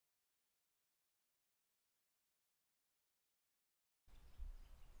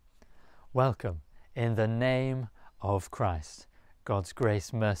Welcome in the name of Christ. God's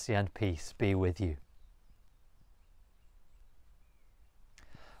grace, mercy and peace be with you.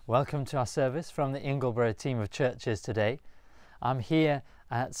 Welcome to our service from the Ingleborough team of churches today. I'm here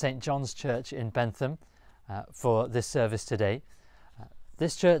at St John's Church in Bentham for this service today.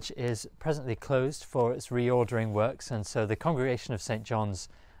 This church is presently closed for its reordering works, and so the congregation of St John's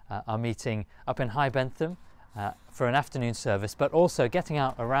are meeting up in High Bentham for an afternoon service, but also getting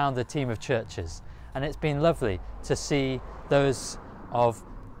out around the team of churches. And it's been lovely to see those of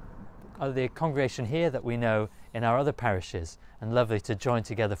the congregation here that we know in our other parishes, and lovely to join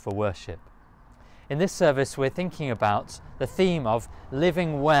together for worship. In this service we're thinking about the theme of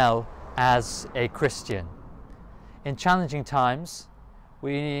living well as a Christian. In challenging times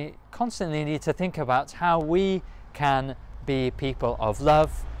we constantly need to think about how we can be people of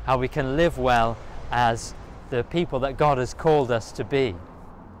love, how we can live well as the people that God has called us to be.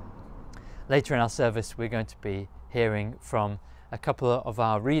 Later in our service we're going to be hearing from a couple of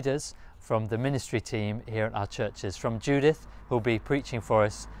our readers from the ministry team here at our churches, from Judith, who'll be preaching for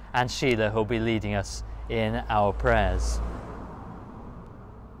us, and Sheila, who'll be leading us in our prayers.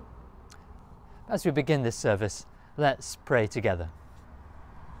 As we begin this service, let's pray together.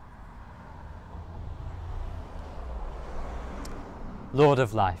 Lord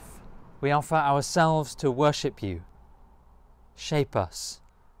of life, we offer ourselves to worship you. Shape us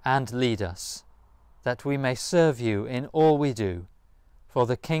and lead us, that we may serve you in all we do, for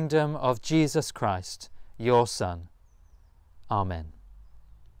the kingdom of Jesus Christ, your Son. Amen.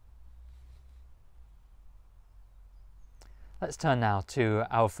 Let's turn now to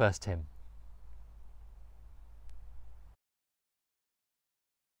our first hymn.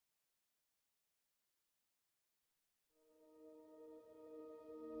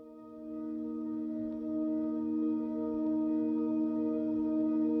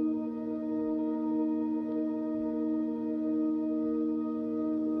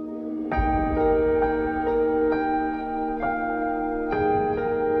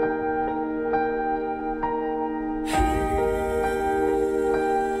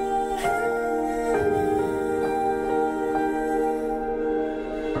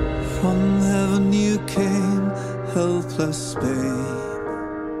 From heaven you came, helpless babe,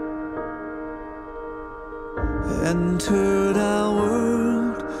 entered our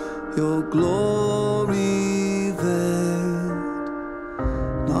world, your glory veiled,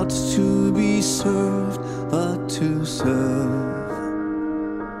 not to be served, but to serve,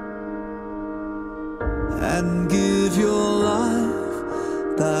 and give your life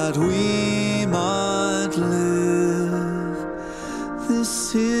that we might live.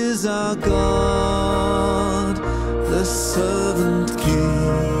 This is our God, the servant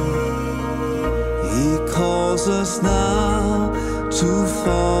King. He calls us now to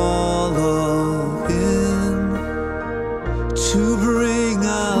follow Him, to bring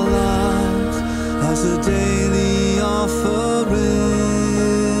our lives as a daily offering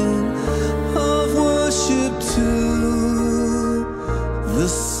of worship to the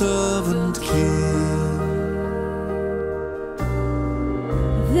servant King.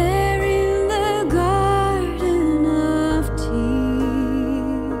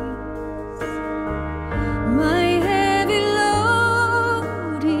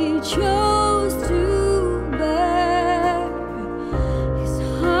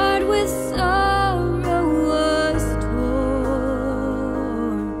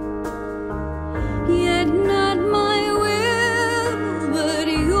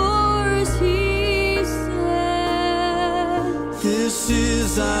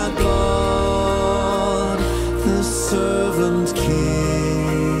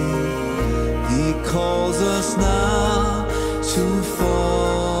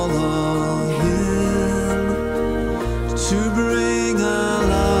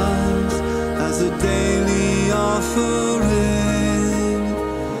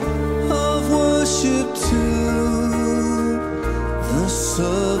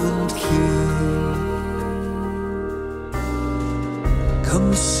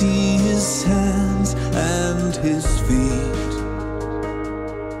 Come see his hands and his feet,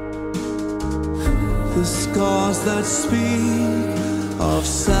 the scars that speak of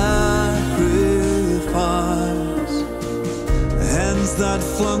sacrifice, hands that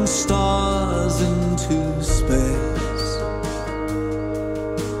flung stars into space,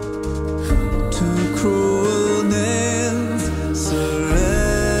 to cruel nails surrender.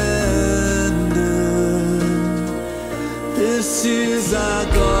 This is our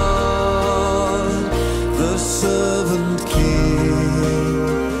God, the servant King.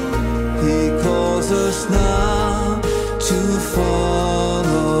 He calls us now to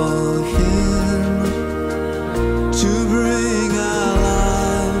follow Him.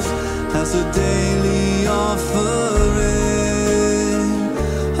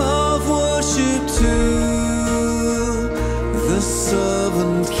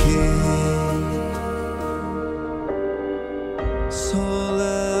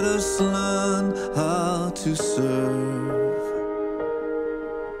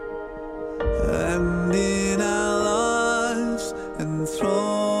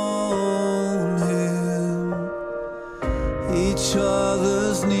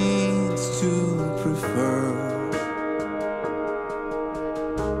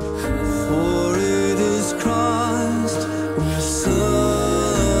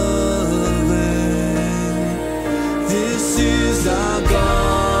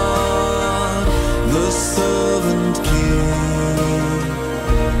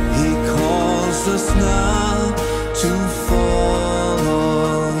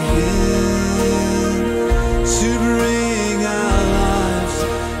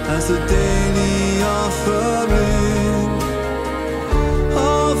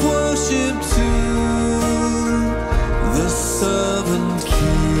 worship to the servant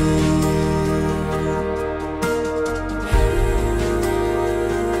king,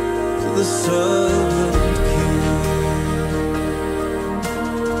 the servant king.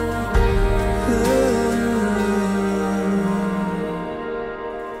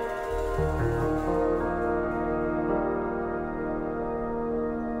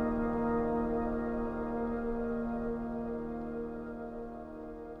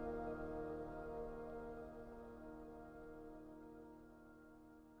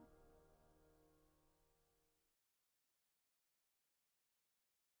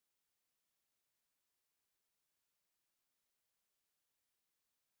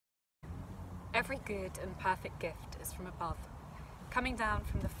 Every good and perfect gift is from above, coming down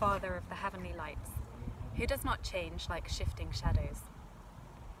from the Father of the heavenly lights, who does not change like shifting shadows.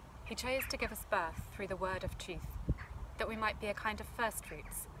 He chose to give us birth through the word of truth, that we might be a kind of first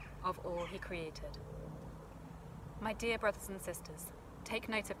fruits of all he created. My dear brothers and sisters, take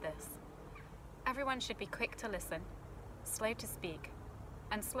note of this. Everyone should be quick to listen, slow to speak,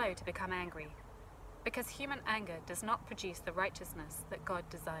 and slow to become angry, because human anger does not produce the righteousness that God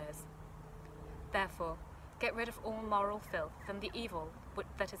desires. Therefore, get rid of all moral filth and the evil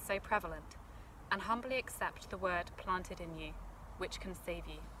that is so prevalent, and humbly accept the word planted in you, which can save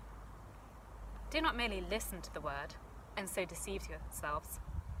you. Do not merely listen to the word, and so deceive yourselves.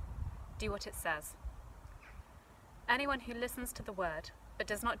 Do what it says. Anyone who listens to the word, but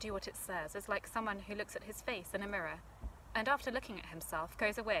does not do what it says, is like someone who looks at his face in a mirror, and after looking at himself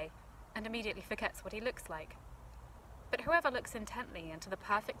goes away, and immediately forgets what he looks like. But whoever looks intently into the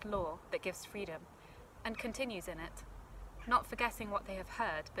perfect law that gives freedom, and continues in it, not forgetting what they have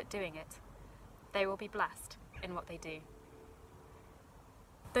heard, but doing it, they will be blessed in what they do.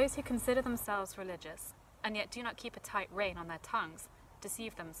 Those who consider themselves religious, and yet do not keep a tight rein on their tongues,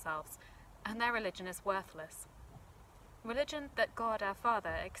 deceive themselves, and their religion is worthless. Religion that God our Father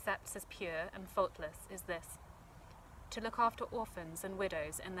accepts as pure and faultless is this: to look after orphans and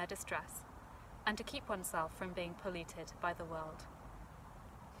widows in their distress, and to keep oneself from being polluted by the world.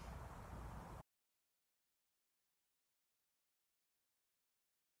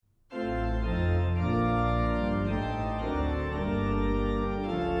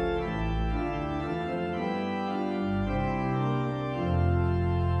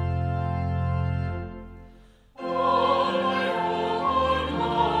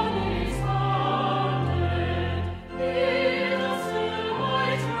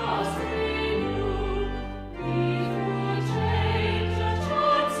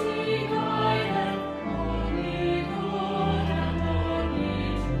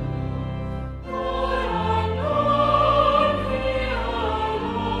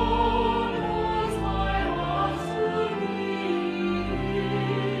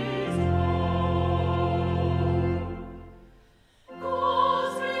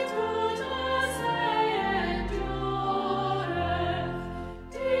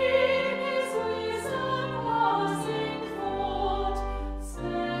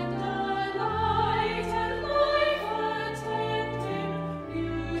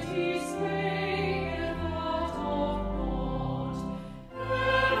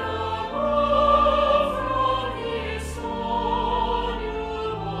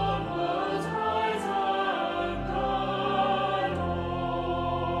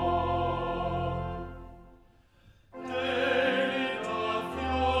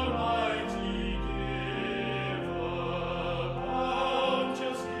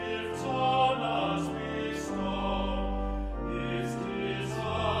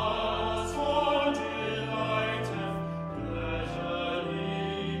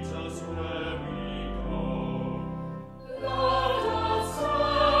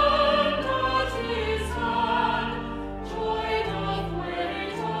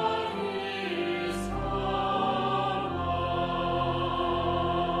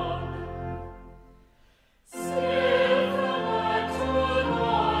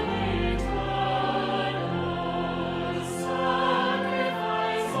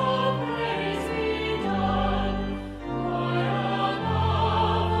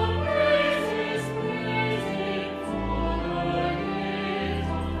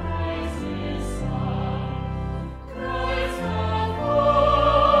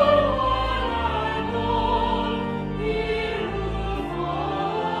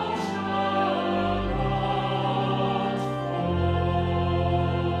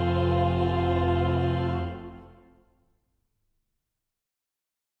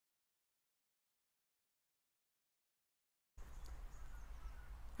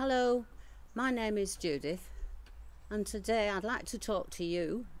 Hello, my name is Judith, and today I'd like to talk to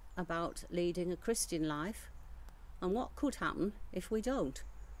you about leading a Christian life and what could happen if we don't.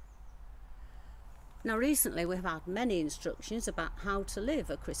 Now, recently we've had many instructions about how to live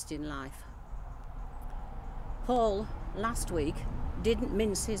a Christian life. Paul, last week, didn't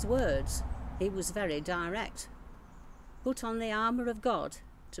mince his words. He was very direct. Put on the armour of God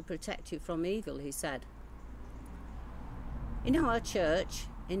to protect you from evil, he said. In our church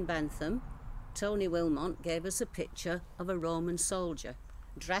in Bentham, Tony Wilmot gave us a picture of a Roman soldier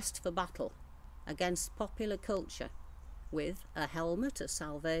dressed for battle against popular culture, with a helmet of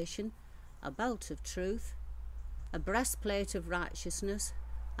salvation, a belt of truth, a breastplate of righteousness,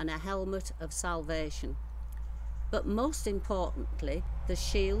 and a helmet of salvation. But most importantly, the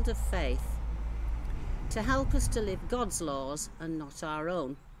shield of faith, to help us to live God's laws and not our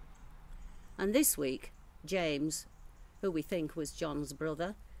own. And this week, James, who we think was John's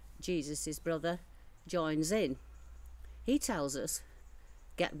brother, Jesus' brother, joins in. He tells us,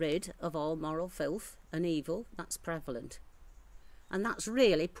 get rid of all moral filth and evil that's prevalent. And that's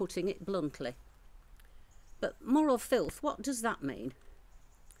really putting it bluntly. But moral filth, what does that mean?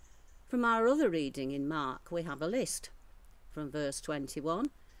 From our other reading in Mark, we have a list. From verse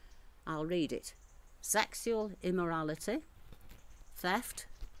 21, I'll read it. Sexual immorality, theft,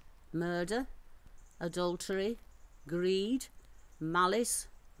 murder, adultery, greed, malice,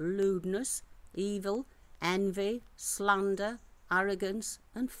 lewdness, evil, envy, slander, arrogance,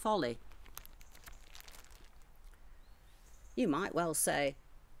 and folly. You might well say,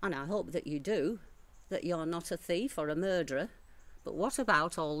 and I hope that you do, that you're not a thief or a murderer, but what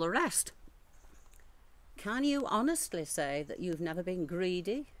about all the rest? Can you honestly say that you've never been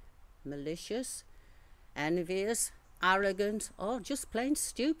greedy, malicious, envious, arrogant, or just plain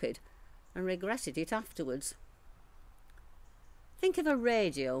stupid and regretted it afterwards? Think of a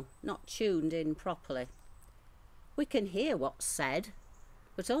radio not tuned in properly. We can hear what's said,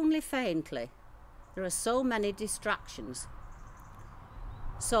 but only faintly. There are so many distractions.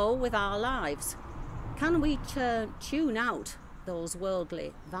 So with our lives, can we tune out those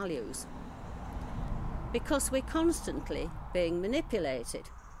worldly values? Because we're constantly being manipulated.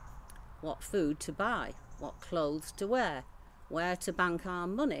 What food to buy, what clothes to wear, where to bank our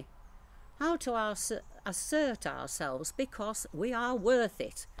money, how to assert ourselves because we are worth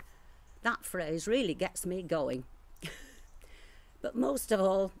it. That phrase really gets me going. But most of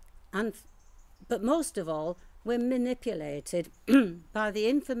all, we're manipulated by the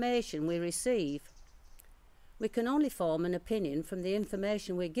information we receive. We can only form an opinion from the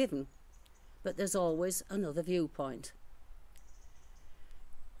information we're given, but there's always another viewpoint.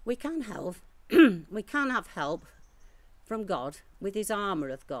 We can have help from God with his armour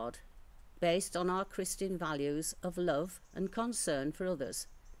of God, based on our Christian values of love and concern for others,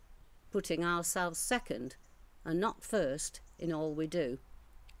 putting ourselves second and not first in all we do,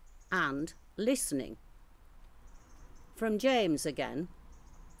 and listening. From James again,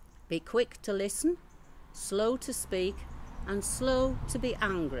 be quick to listen, slow to speak, and slow to be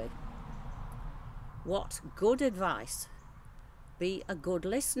angry. What good advice! Be a good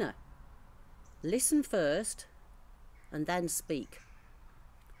listener. Listen first and then speak.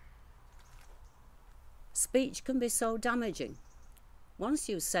 Speech can be so damaging. Once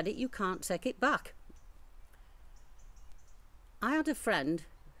you've said it, you can't take it back. I had a friend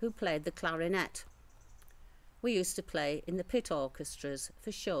who played the clarinet. We used to play in the pit orchestras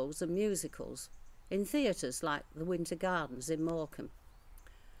for shows and musicals, in theatres like the Winter Gardens in Morecambe.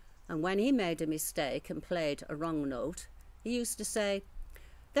 And when he made a mistake and played a wrong note, he used to say,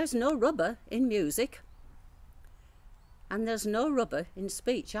 "There's no rubber in music." And there's no rubber in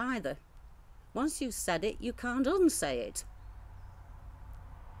speech either. Once you've said it, you can't unsay it.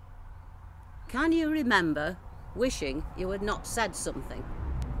 Can you remember wishing you had not said something?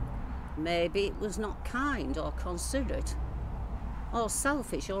 Maybe it was not kind or considerate, or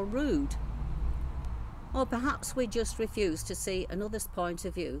selfish or rude. Or perhaps we just refused to see another's point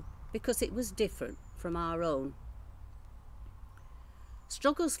of view because it was different from our own.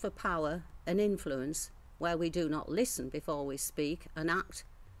 Struggles for power and influence, where we do not listen before we speak and act,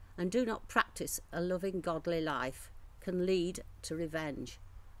 and do not practice a loving godly life, can lead to revenge,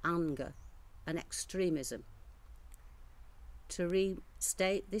 anger, and extremism. To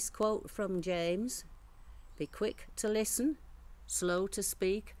restate this quote from James, be quick to listen, slow to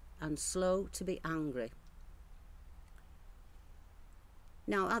speak, and slow to be angry.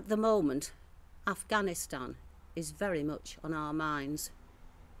 Now, at the moment, Afghanistan is very much on our minds.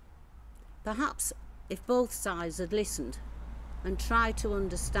 Perhaps if both sides had listened and tried to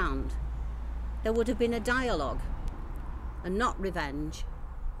understand, there would have been a dialogue and not revenge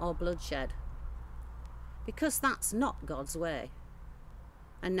or bloodshed. Because that's not God's way.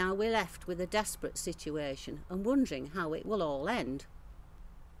 and now we're left with a desperate situation and wondering how it will all end.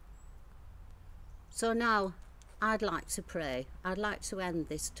 So now I'd like to pray. I'd like to end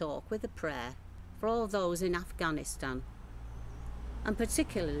this talk with a prayer for all those in Afghanistan, and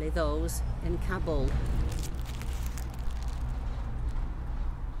particularly those in Kabul.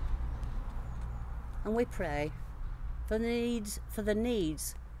 And we pray for the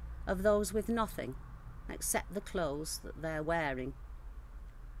needs of those with nothing except the clothes that they're wearing,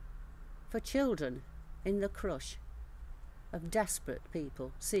 for children in the crush of desperate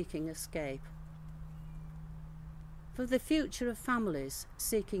people seeking escape, for the future of families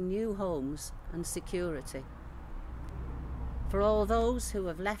seeking new homes and security, for all those who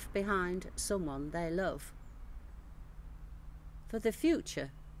have left behind someone they love, for the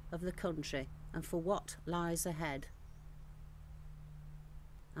future of the country and for what lies ahead,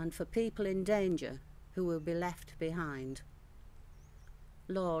 and for people in danger who will be left behind.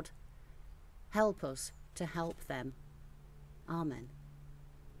 Lord, help us to help them. Amen.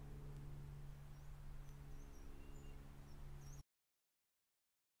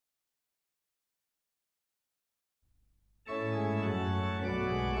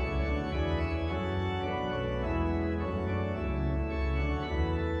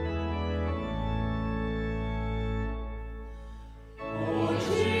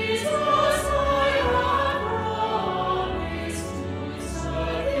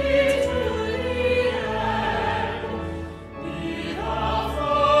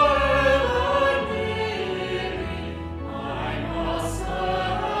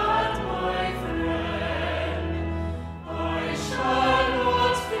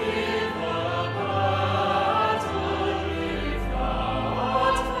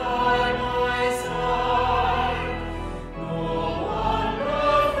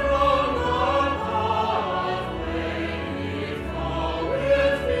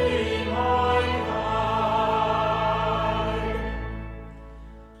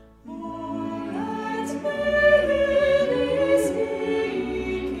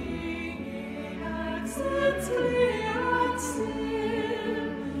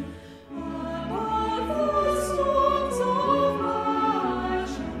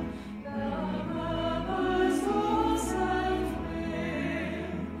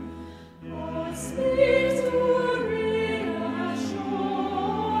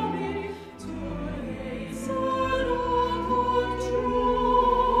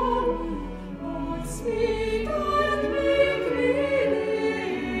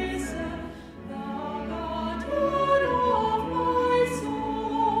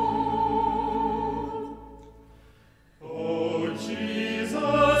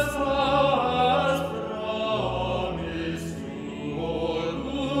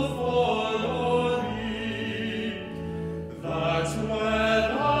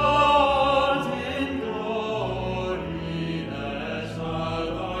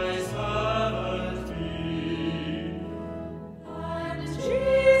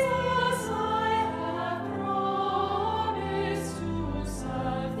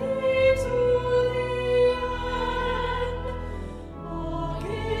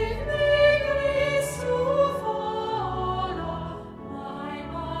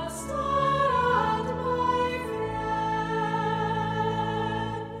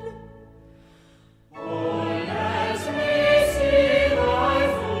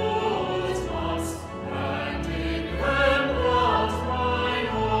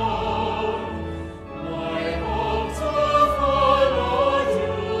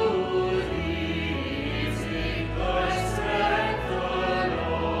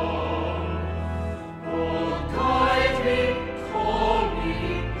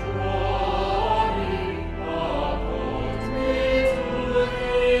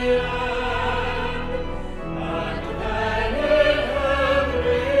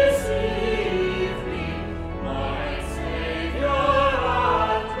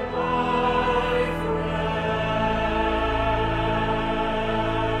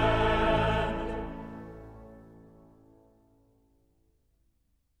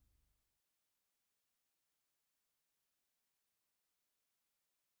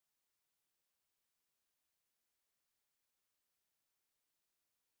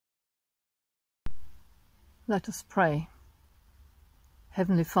 Let us pray.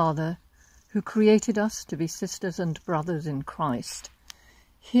 Heavenly Father, who created us to be sisters and brothers in Christ,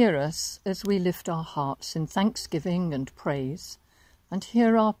 hear us as we lift our hearts in thanksgiving and praise, and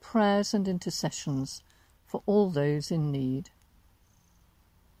hear our prayers and intercessions for all those in need.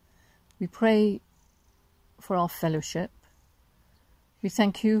 We pray for our fellowship. We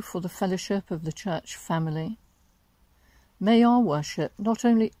thank you for the fellowship of the church family. May our worship not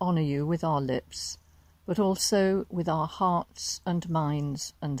only honour you with our lips, but also with our hearts and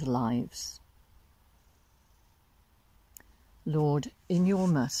minds and lives. Lord, in your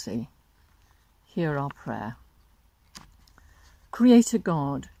mercy, hear our prayer. Creator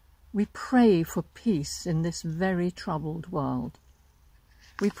God, we pray for peace in this very troubled world.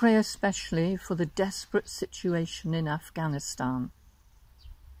 We pray especially for the desperate situation in Afghanistan,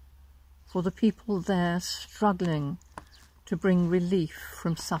 for the people there struggling to bring relief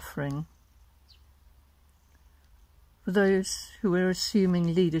from suffering, for those who are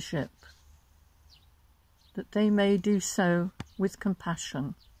assuming leadership, that they may do so with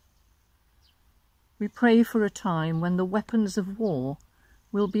compassion. We pray for a time when the weapons of war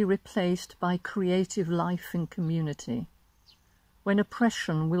will be replaced by creative life in community, when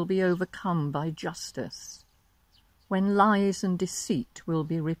oppression will be overcome by justice, when lies and deceit will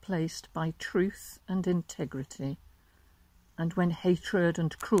be replaced by truth and integrity, and when hatred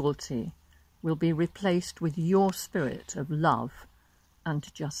and cruelty will be replaced with your spirit of love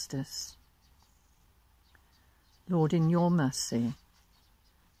and justice. Lord, in your mercy,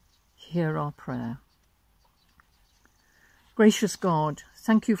 hear our prayer. Gracious God,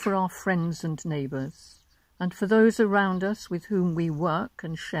 thank you for our friends and neighbours, and for those around us with whom we work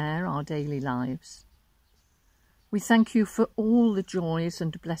and share our daily lives. We thank you for all the joys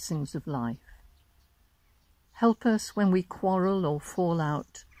and blessings of life. Help us when we quarrel or fall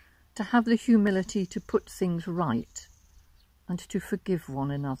out to have the humility to put things right and to forgive one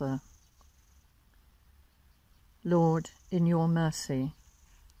another. Lord, in your mercy,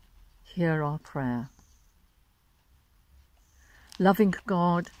 hear our prayer. Loving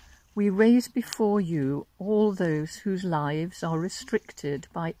God, we raise before you all those whose lives are restricted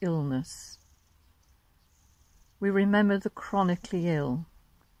by illness. We remember the chronically ill,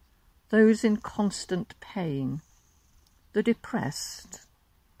 those in constant pain, the depressed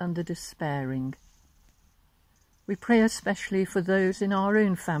and the despairing. We pray especially for those in our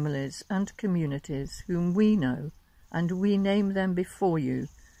own families and communities whom we know, and we name them before you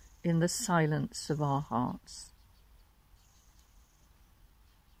in the silence of our hearts.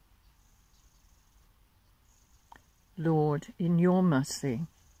 Lord, in your mercy,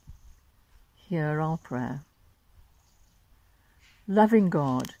 hear our prayer. Loving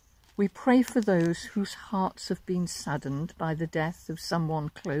God, we pray for those whose hearts have been saddened by the death of someone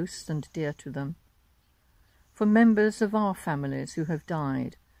close and dear to them, for members of our families who have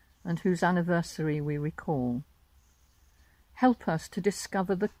died and whose anniversary we recall. Help us to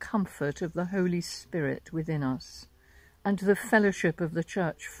discover the comfort of the Holy Spirit within us and the fellowship of the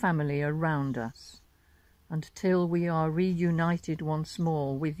church family around us, until we are reunited once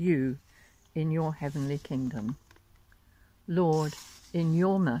more with you in your heavenly kingdom. Lord, in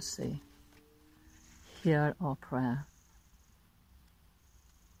your mercy, hear our prayer.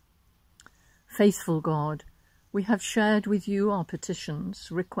 Faithful God, we have shared with you our petitions,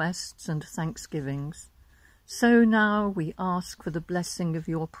 requests and thanksgivings. So now we ask for the blessing of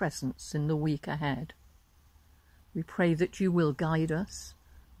your presence in the week ahead. We pray that you will guide us,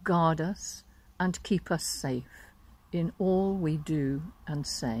 guard us, and keep us safe in all we do and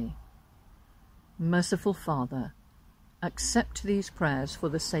say. Merciful Father, accept these prayers for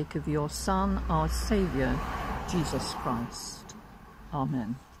the sake of your Son, our Saviour, Jesus Christ.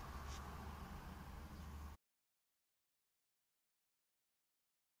 Amen.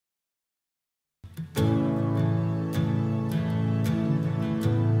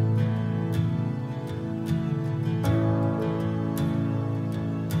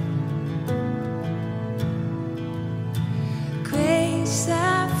 Grace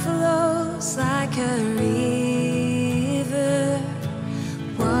that flows like a river,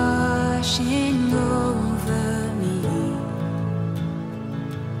 washing over me.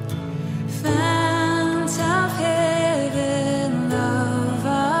 Fount of heaven, love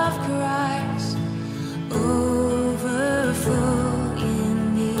of Christ, overflow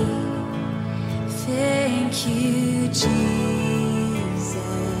in me. Thank you, Jesus.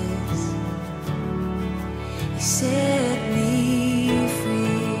 You set me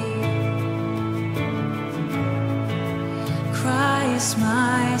Christ,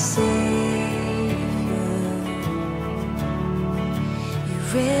 my Savior, you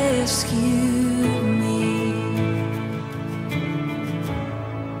rescued me.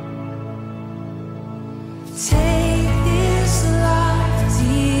 Take this life,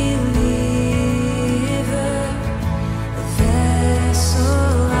 deliver a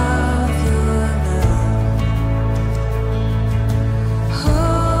vessel of your love.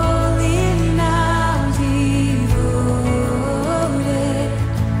 Holy now devoted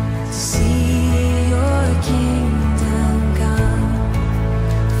to see your kingdom come.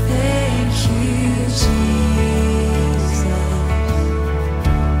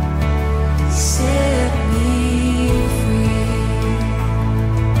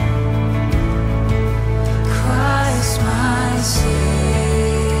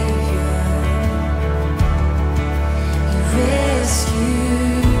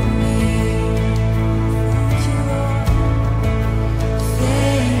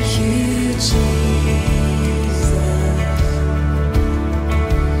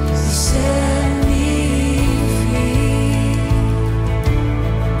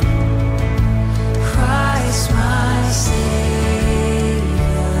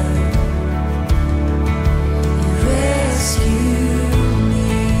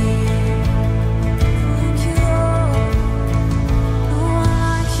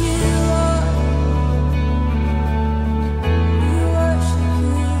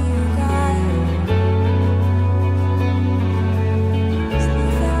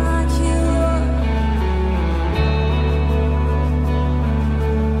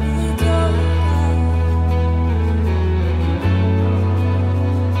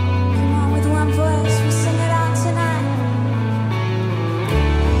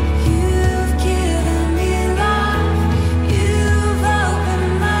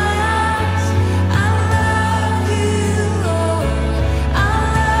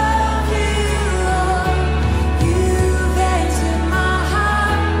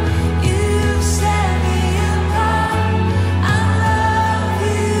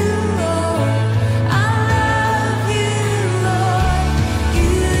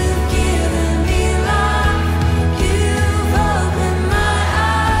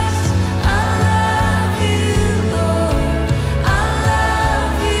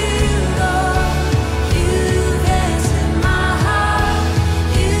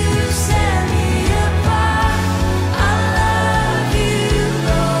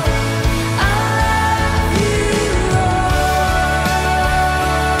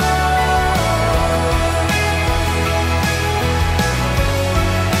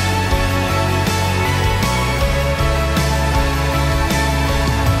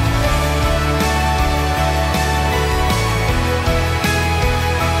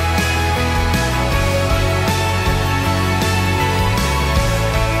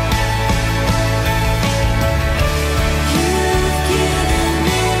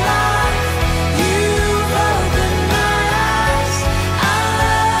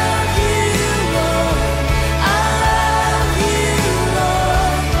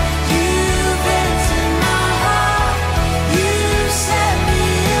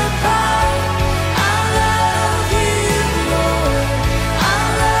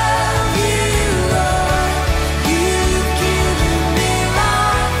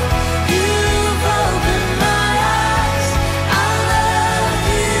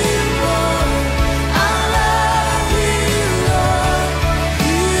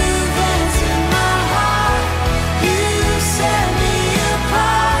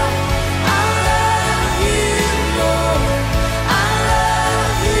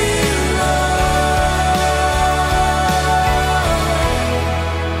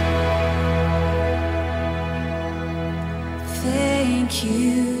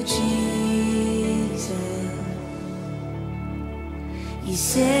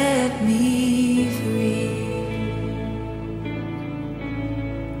 set me free.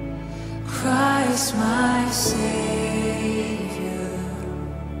 Christ my Savior,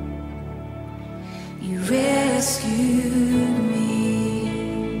 you rescued me.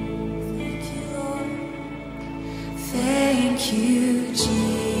 Thank you, Lord. Thank you,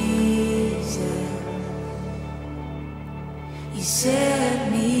 Jesus. You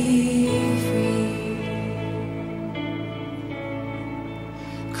set me free.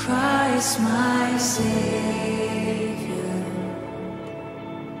 Christ my Savior,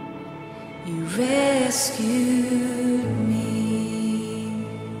 you rescued me.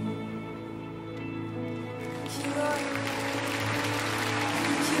 Thank you, Lord.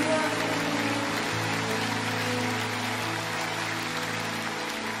 Thank you, Lord.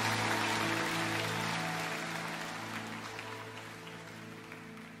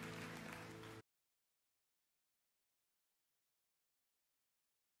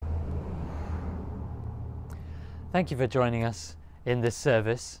 Thank you for joining us in this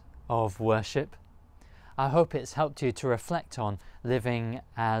service of worship. I hope it's helped you to reflect on living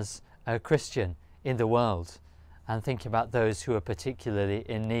as a Christian in the world and think about those who are particularly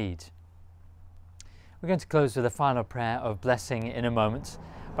in need. We're going to close with a final prayer of blessing in a moment,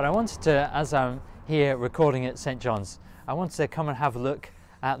 but I wanted to, as I'm here recording at St. John's, I wanted to come and have a look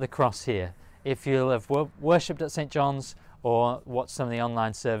at the cross here. If you'll have worshipped at St. John's or watched some of the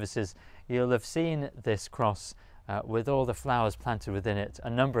online services, you'll have seen this cross with all the flowers planted within it a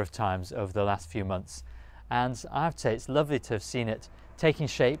number of times over the last few months. And I have to say, it's lovely to have seen it taking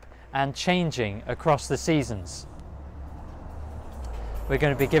shape and changing across the seasons. We're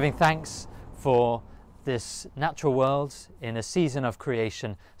going to be giving thanks for this natural world in a season of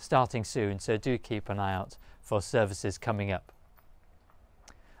creation starting soon, so do keep an eye out for services coming up.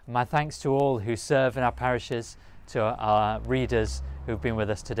 My thanks to all who serve in our parishes, to our readers who've been with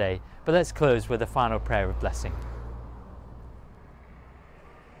us today. But let's close with a final prayer of blessing.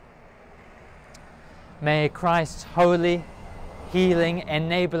 May Christ's holy, healing,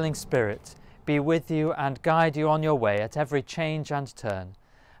 enabling Spirit be with you and guide you on your way at every change and turn,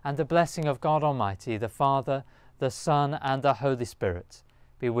 and the blessing of God Almighty, the Father, the Son, and the Holy Spirit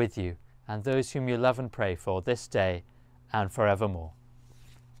be with you and those whom you love and pray for this day and forevermore.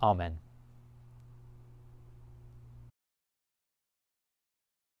 Amen.